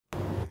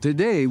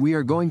Today we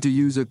are going to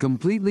use a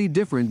completely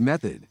different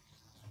method.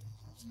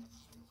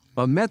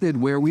 A method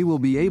where we will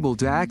be able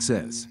to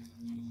access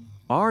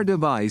our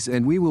device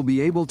and we will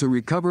be able to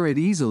recover it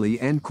easily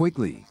and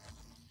quickly.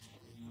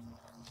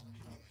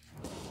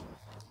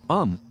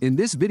 In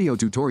this video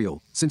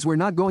tutorial, since we're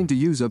not going to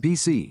use a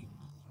PC,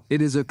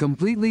 it is a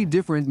completely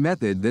different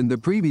method than the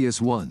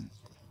previous one.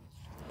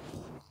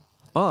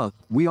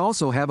 We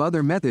also have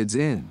other methods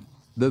in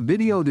the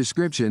video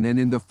description and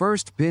in the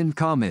first pinned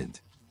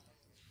comment.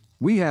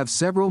 We have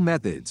several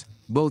methods,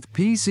 both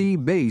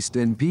PC-based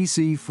and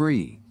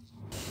PC-free.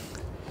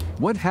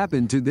 What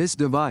happened to this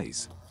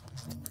device?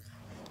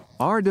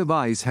 Our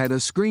device had a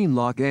screen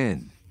lock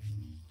and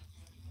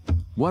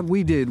what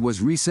we did was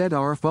reset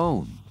our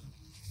phone.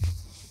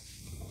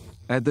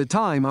 At the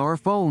time our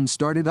phone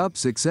started up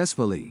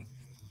successfully.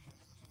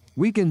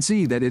 We can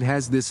see that it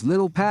has this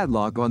little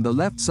padlock on the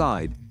left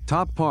side,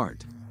 top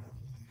part.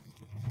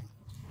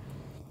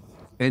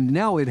 And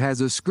now it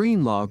has a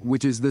screen lock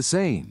which is the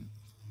same.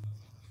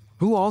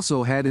 Who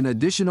also had an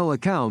additional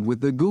account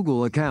with the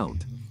Google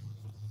account.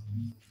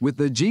 With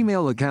the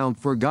Gmail account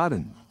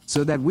forgotten,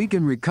 so that we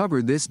can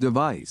recover this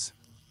device.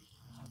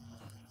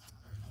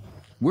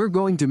 We're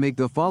going to make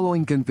the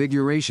following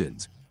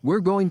configurations.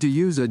 We're going to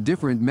use a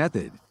different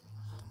method.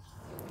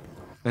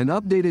 An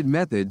updated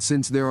method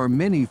since there are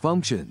many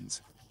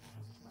functions.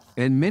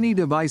 And many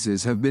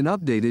devices have been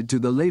updated to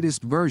the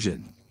latest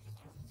version.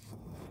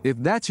 If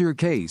that's your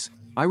case,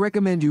 I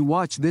recommend you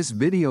watch this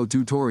video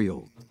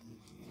tutorial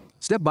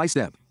step by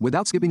step,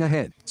 without skipping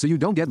ahead, so you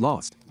don't get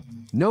lost.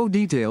 No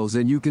details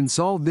and you can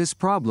solve this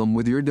problem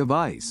with your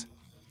device.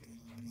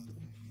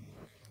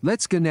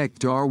 Let's connect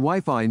to our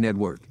Wi-Fi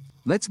network.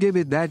 Let's give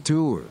it that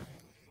tour.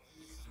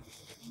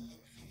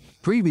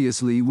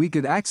 Previously we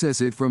could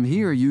access it from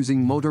here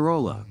using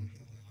Motorola.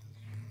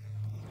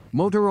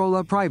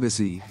 Motorola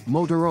Privacy,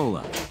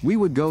 Motorola. We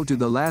would go to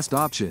the last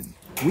option.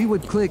 We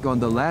would click on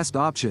the last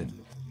option.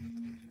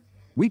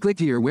 We clicked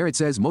here where it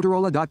says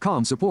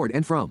Motorola.com support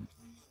and from.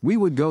 We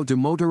would go to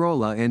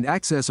Motorola and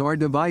access our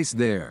device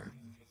there.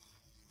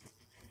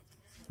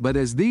 But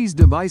as these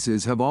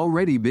devices have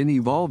already been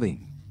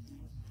evolving,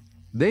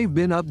 they've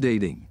been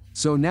updating,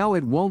 so now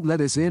it won't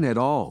let us in at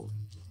all.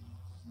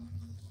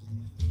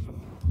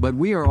 But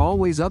we are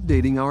always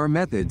updating our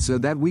method so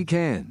that we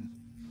can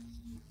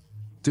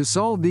to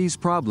solve these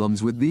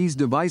problems with these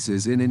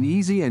devices in an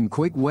easy and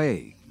quick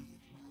way.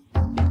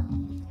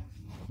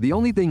 The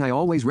only thing I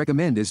always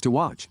recommend is to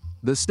watch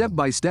the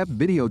step-by-step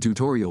video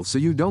tutorial so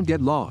you don't get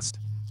lost.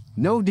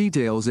 No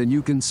details and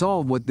you can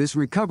solve what this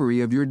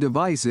recovery of your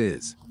device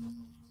is.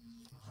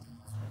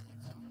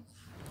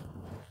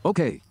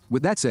 Okay,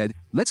 with that said,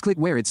 let's click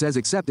where it says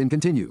accept and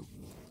continue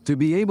to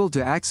be able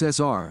to access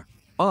our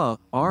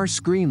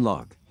screen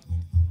lock.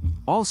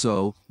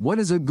 Also, what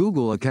is a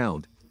Google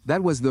account?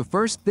 That was the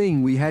first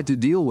thing we had to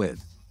deal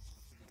with.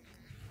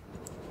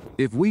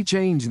 If we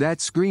change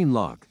that screen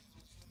lock,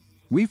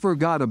 we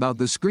forgot about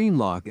the screen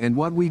lock and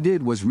what we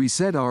did was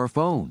reset our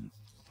phone.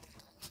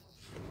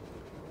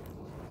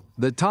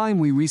 The time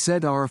we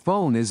reset our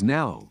phone is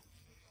now.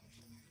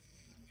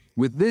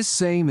 With this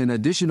same and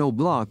additional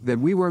block that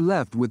we were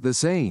left with the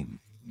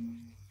same.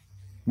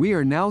 We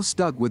are now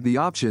stuck with the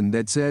option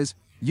that says,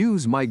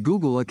 use my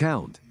Google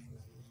account.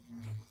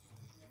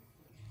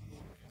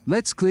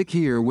 Let's click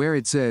here where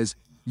it says,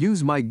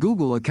 use my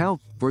Google account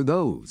for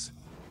those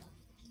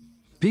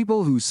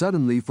people who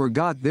suddenly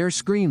forgot their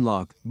screen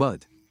lock,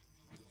 but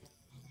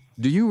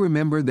do you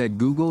remember that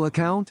Google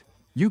account?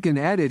 You can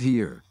add it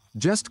here.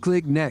 Just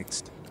click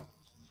next.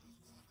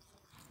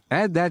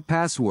 Add that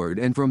password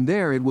and from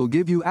there it will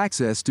give you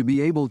access to be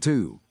able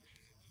to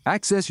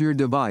access your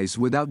device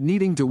without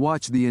needing to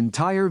watch the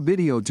entire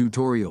video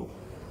tutorial.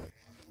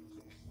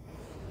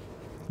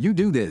 You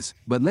do this,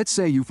 but let's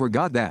say you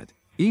forgot that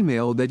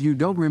email that you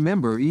don't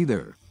remember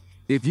either.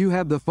 If you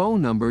have the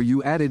phone number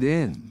you added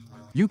in,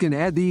 you can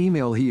add the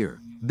email here,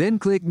 then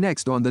click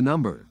next on the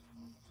number.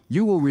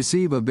 You will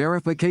receive a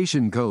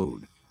verification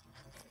code.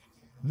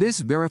 This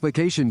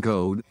verification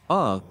code,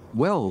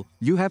 well,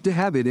 you have to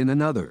have it in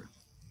another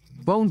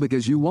phone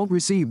because you won't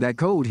receive that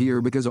code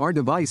here because our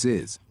device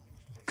is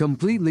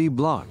completely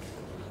blocked.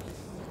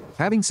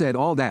 Having said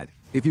all that,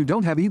 if you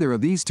don't have either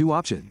of these two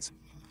options,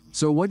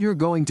 so what you're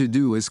going to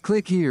do is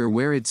click here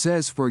where it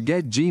says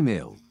forget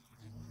Gmail.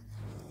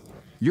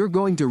 You're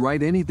going to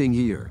write anything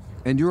here,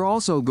 and you're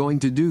also going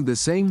to do the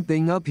same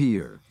thing up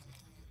here.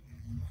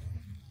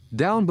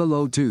 Down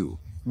below too,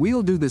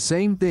 we'll do the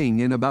same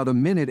thing in about a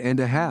minute and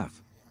a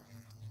half.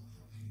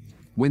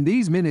 When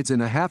these minutes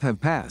and a half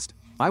have passed,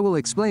 I will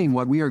explain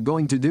what we are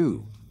going to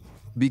do.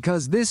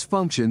 Because this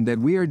function that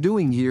we are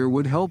doing here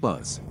would help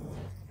us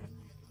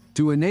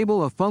to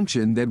enable a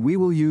function that we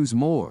will use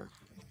more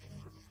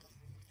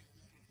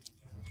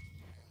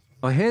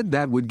ahead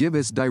that would give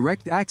us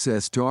direct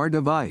access to our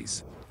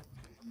device.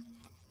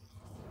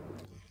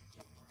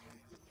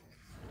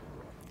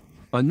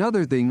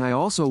 Another thing I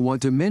also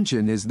want to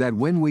mention is that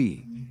when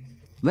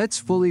let's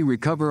fully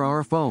recover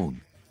our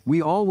phone,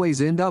 we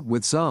always end up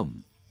with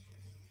some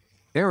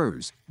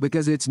Errors,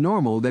 because it's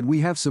normal that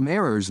we have some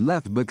errors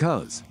left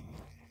because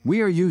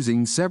we are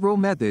using several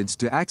methods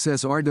to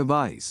access our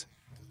device.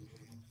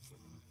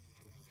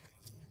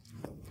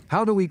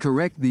 How do we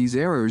correct these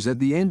errors at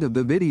the end of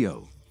the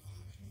video?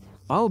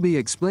 I'll be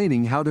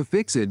explaining how to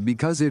fix it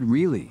because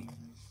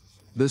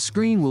the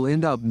screen will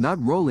end up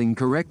not rolling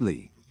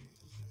correctly.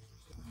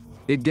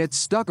 It gets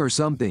stuck or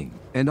something,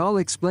 and I'll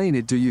explain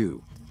it to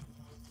you.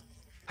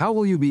 How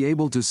will you be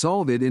able to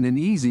solve it in an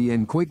easy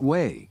and quick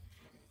way?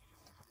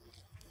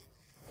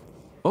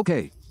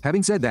 Okay,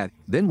 having said that,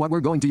 then what we're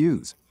going to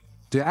use.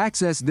 To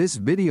access this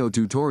video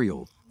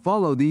tutorial,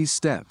 follow these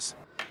steps.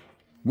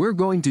 We're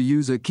going to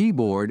use a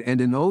keyboard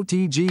and an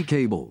OTG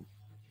cable.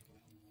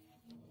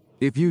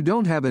 If you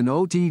don't have an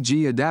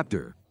OTG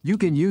adapter, you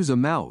can use a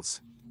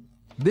mouse.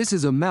 This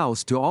is a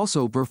mouse to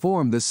also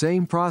perform the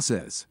same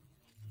process.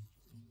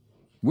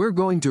 We're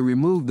going to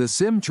remove the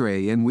SIM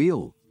tray and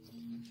wheel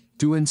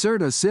to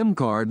insert a SIM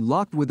card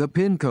locked with a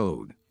PIN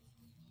code.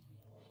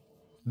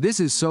 This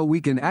is so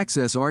we can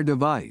access our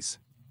device.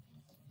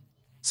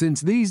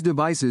 Since these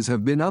devices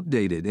have been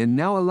updated and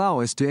now allow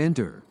us to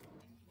enter,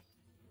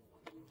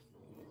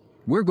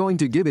 we're going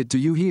to give it to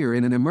you here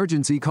in an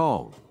emergency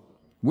call.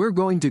 We're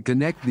going to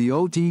connect the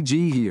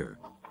OTG here.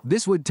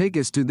 This would take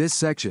us to this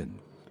section.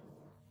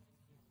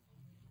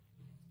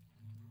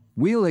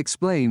 We'll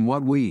explain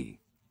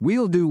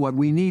we'll do what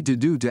we need to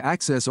do to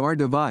access our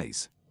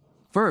device.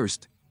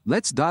 First,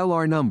 let's dial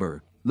our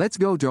number. Let's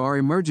go to our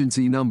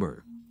emergency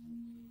number.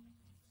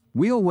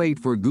 We'll wait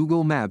for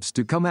Google Maps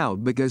to come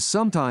out because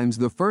sometimes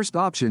the first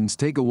options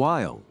take a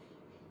while.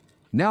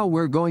 Now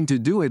we're going to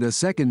do it a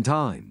second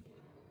time.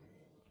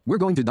 We're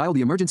going to dial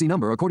the emergency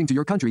number according to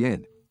your country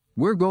and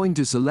we're going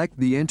to select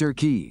the Enter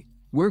key.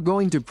 We're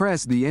going to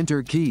press the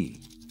Enter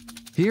key.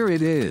 Here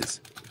it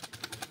is.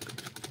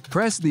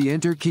 Press the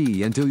Enter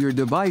key until your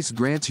device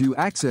grants you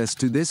access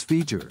to this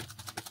feature.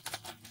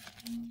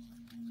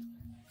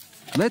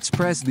 Let's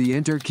press the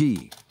Enter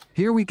key.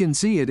 Here we can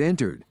see it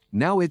entered.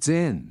 Now it's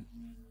in.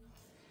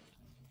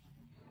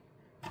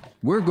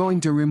 We're going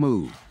to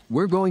remove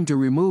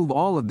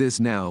all of this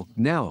now.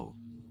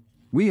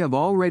 We have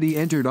already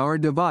entered our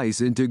device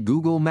into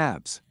Google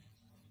Maps.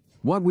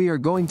 What we are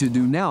going to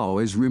do now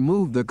is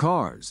remove the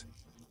cars.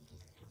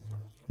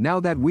 Now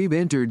that we've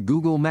entered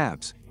Google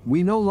Maps,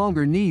 we no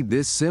longer need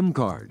this SIM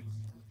card.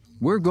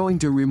 We're going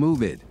to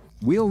remove it.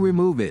 We'll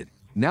remove it.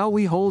 Now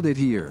we hold it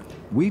here.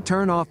 We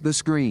turn off the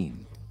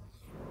screen.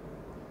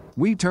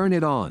 We turn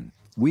it on.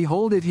 We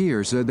hold it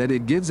here so that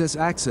it gives us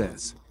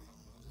access.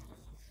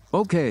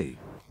 Okay,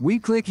 we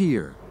click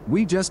here.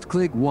 We just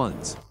click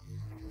once.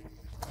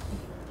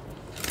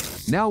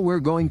 Now we're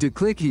going to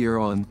click here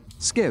on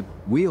Skip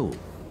Wheel.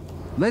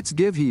 Let's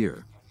give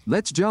here.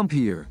 Let's jump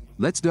here.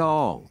 Let's do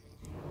all.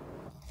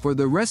 For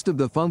the rest of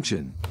the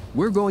function,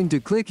 we're going to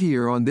click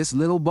here on this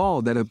little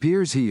ball that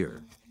appears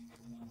here.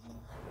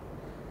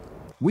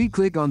 We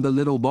click on the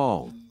little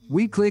ball.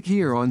 We click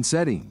here on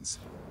Settings.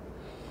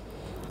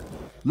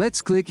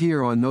 Let's click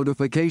here on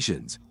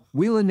Notifications.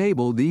 We'll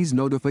enable these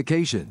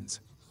notifications.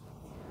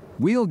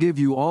 We'll give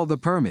you all the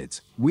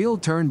permits. We'll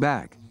turn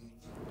back.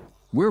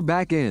 We're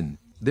back in.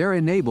 They're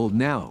enabled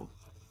now.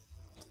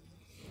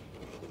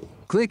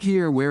 Click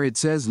here where it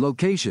says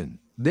Location,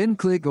 then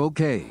click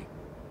OK.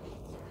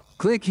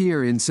 Click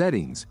here in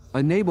Settings,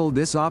 enable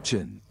this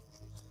option.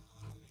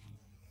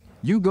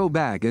 You go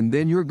back and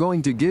then you're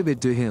going to give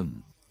it to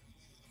him.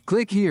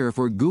 Click here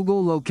for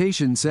Google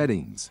Location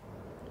Settings.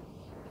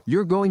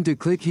 You're going to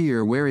click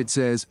here where it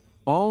says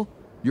All.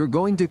 You're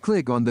going to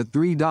click on the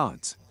 3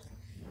 dots.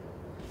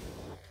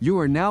 You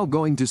are now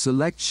going to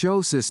select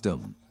Show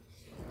System.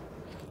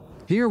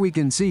 Here we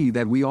can see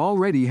that we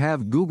already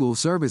have Google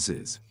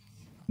services.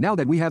 Now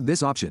that we have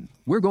this option,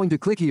 we're going to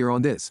click here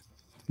on this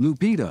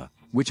Lupita,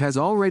 which has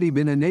already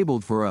been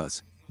enabled for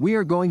us. We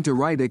are going to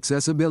write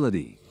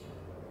Accessibility.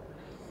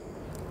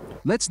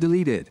 Let's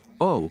delete it.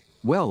 Oh,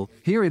 well,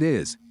 here it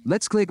is.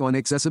 Let's click on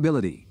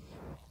Accessibility.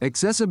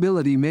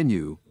 Accessibility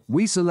menu,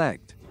 we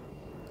select.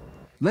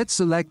 Let's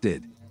select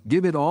it,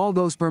 give it all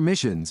those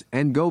permissions,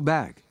 and go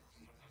back.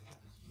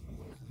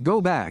 Go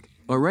back,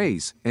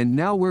 erase, and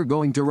now we're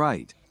going to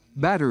write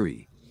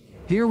battery.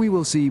 Here we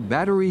will see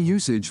battery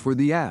usage for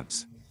the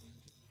apps.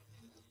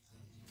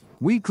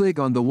 We click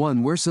on the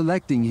one we're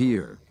selecting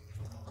here.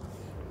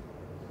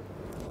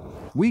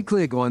 We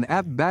click on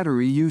App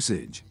Battery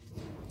Usage.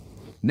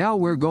 Now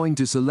we're going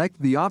to select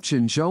the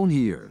option shown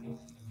here.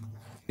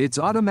 It's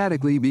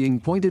automatically being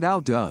pointed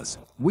out to us.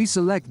 We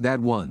select that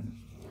one.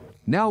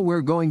 Now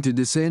we're going to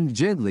descend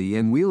gently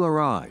and we'll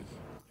arrive.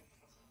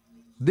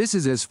 This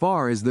is as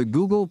far as the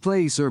Google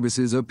Play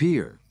services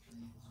appear.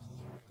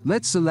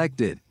 Let's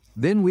select it,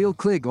 then we'll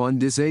click on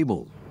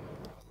Disable.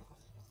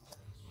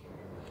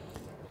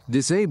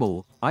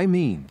 Disable,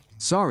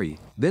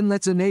 then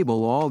let's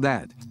enable all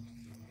that.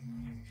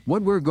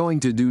 What we're going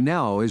to do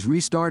now is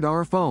restart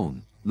our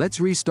phone. Let's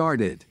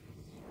restart it.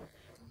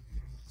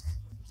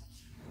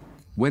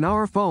 When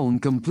our phone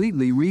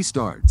completely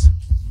restarts,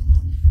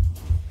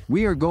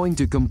 we are going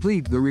to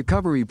complete the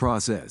recovery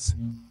process.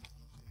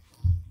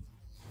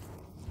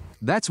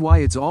 That's why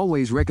it's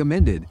always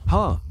recommended,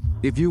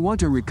 If you want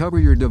to recover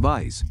your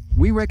device,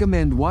 we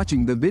recommend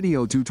watching the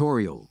video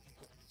tutorial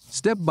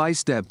step by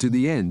step to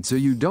the end so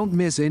you don't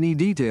miss any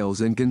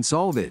details and can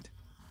solve it.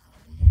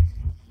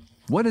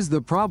 What is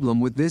the problem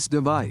with this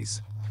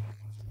device?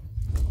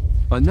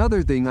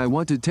 Another thing I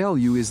want to tell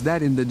you is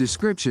that in the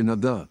description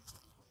of the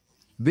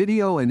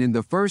video and in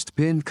the first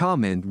pinned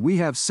comment we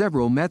have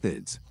several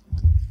methods.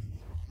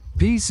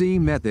 PC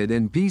method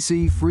and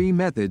PC free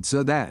method,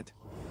 so that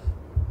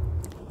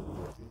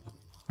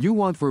you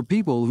want for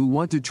people who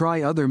want to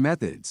try other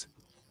methods.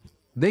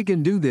 They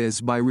can do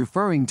this by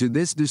referring to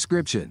this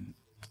description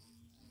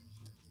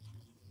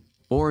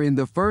or in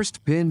the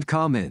first pinned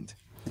comment.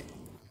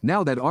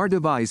 Now that our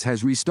device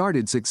has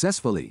restarted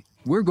successfully,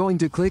 we're going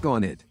to click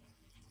on it.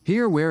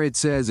 Here where it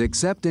says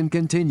accept and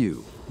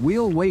continue,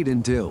 we'll wait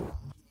until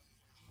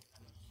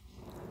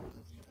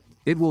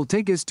it will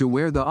take us to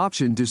where the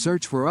option to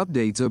search for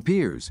updates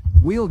appears.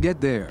 We'll get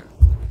there.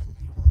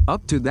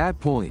 Up to that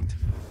point,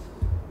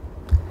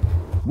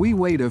 we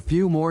wait a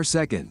few more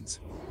seconds.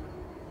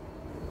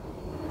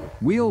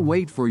 We'll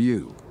wait for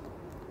you.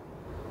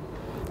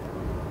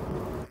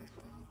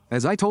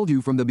 As I told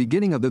you from the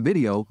beginning of the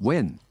video,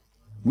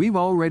 we've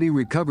already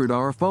recovered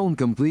our phone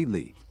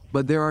completely,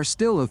 but there are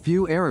still a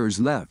few errors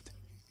left.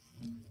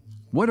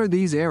 What are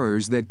these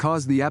errors that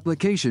cause the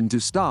application to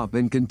stop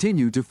and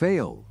continue to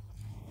fail?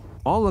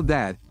 All of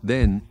that,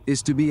 then,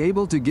 is to be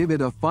able to give it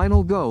a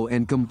final go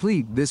and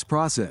complete this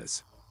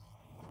process.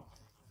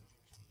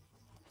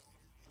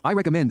 I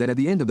recommend that at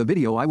the end of the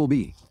video I will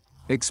be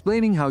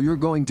explaining how you're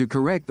going to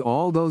correct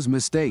all those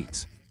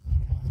mistakes.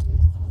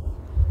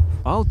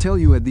 I'll tell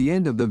you at the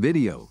end of the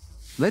video.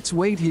 Let's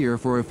wait here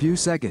for a few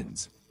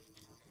seconds.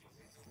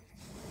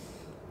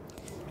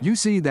 You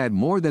see that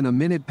more than a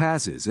minute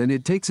passes and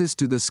it takes us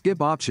to the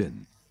skip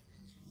option.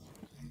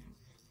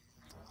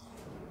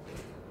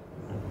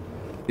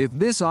 If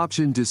this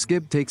option to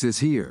skip takes us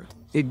here,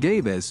 it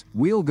gave us,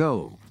 we'll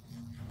go.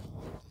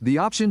 The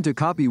option to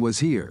copy was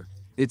here.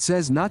 It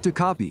says not to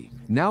copy.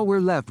 Now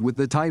we're left with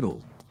the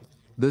title.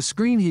 The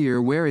screen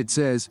here where it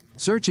says,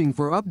 searching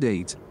for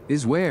updates,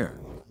 is where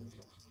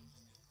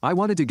I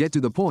wanted to get to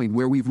the point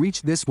where we've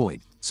reached this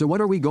point. So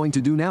what are we going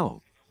to do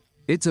now?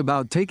 It's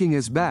about taking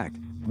us back.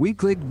 We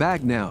click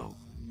back now.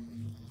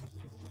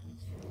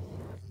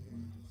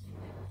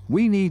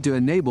 We need to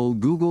enable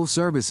Google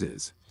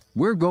services.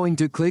 We're going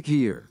to click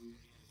here.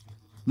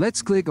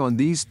 Let's click on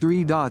these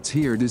three dots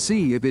here to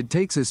see if it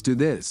takes us to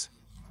this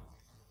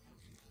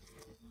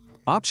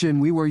option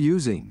we were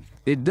using.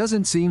 It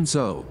doesn't seem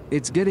so.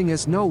 It's getting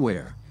us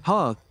nowhere.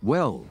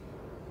 Well.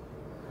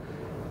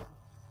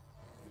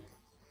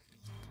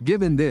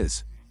 Given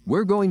this,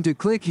 we're going to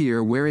click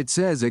here where it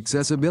says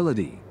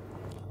accessibility.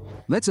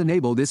 Let's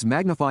enable this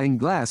magnifying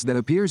glass that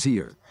appears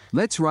here.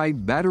 Let's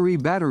write battery,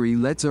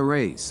 let's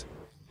erase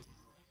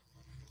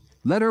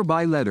letter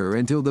by letter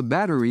until the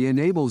battery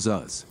enables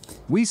us.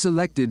 We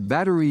selected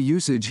battery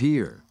usage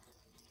here.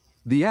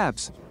 The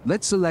apps,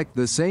 let's select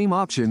the same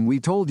option we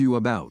told you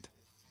about.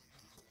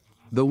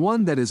 The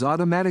one that is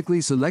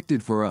automatically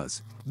selected for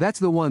us, that's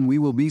the one we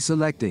will be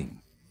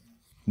selecting.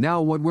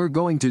 Now what we're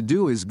going to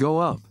do is go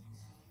up.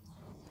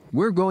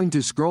 We're going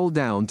to scroll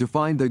down to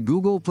find the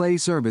Google Play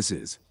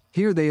services.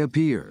 Here they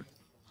appear.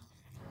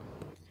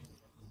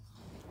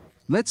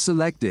 Let's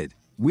select it.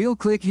 We'll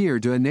click here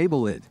to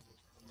enable it.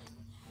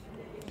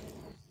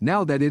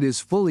 Now that it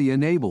is fully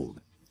enabled,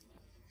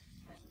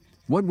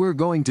 what we're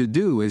going to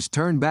do is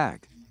turn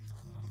back.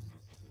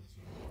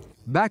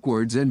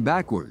 Backwards and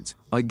backwards,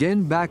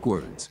 again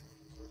backwards.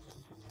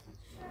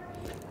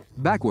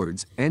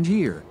 Backwards, and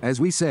here, as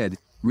we said,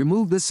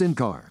 remove the SIM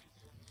card.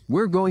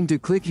 We're going to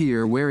click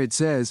here where it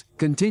says,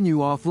 continue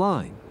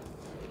offline.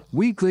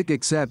 We click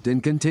accept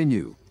and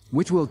continue,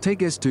 which will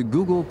take us to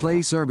Google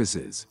Play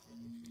services.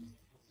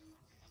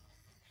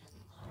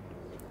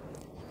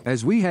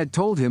 As we had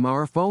told him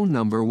our phone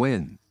number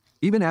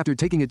even after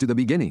taking it to the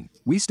beginning,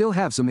 we still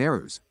have some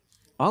errors.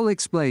 I'll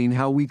explain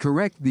how we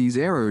correct these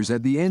errors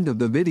at the end of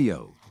the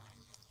video.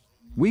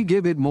 We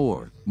give it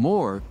more,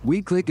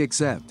 we click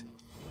accept.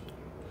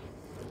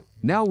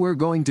 Now we're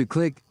going to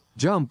click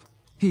jump.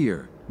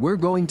 Here, we're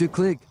going to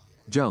click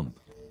jump.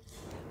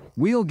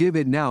 We'll give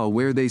it now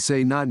where they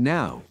say not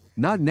now,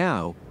 not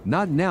now,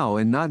 not now,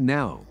 and not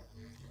now.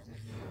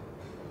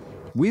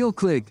 We'll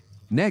click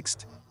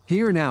next.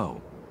 Here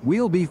now.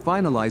 We'll be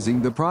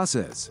finalizing the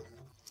process.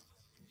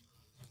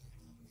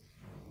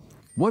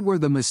 What were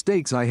the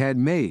mistakes I had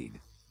made?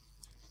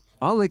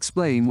 I'll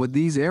explain what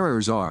these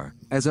errors are,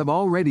 as I've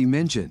already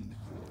mentioned.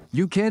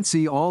 You can't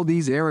see all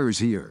these errors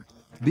here.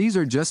 These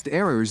are just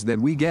errors that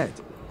we get.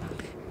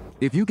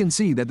 If you can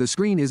see that the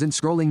screen isn't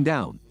scrolling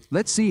down,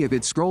 let's see if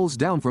it scrolls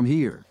down from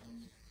here.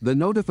 The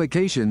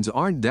notifications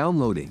aren't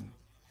downloading.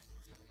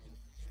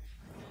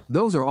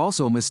 Those are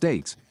also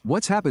mistakes.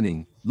 What's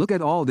happening? Look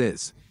at all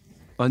this.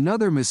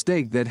 Another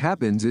mistake that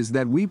happens is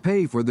that we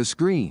pay for the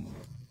screen.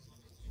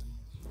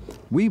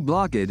 We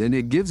block it and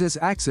it gives us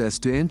access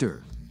to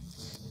enter.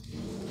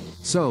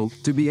 So,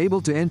 to be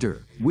able to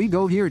enter, we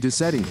go here to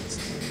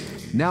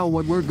settings. Now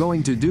what we're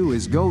going to do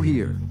is go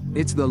here.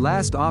 It's the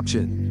last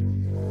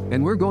option.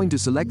 And we're going to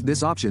select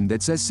this option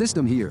that says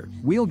System here.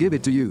 We'll give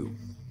it to you.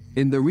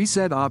 In the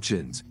Reset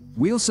options,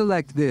 we'll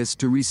select this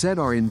to reset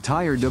our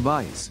entire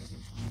device.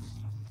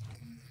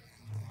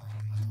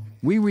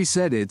 We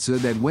reset it so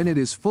that when it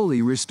is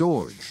fully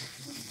restored,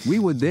 we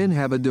would then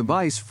have a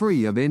device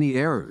free of any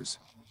errors.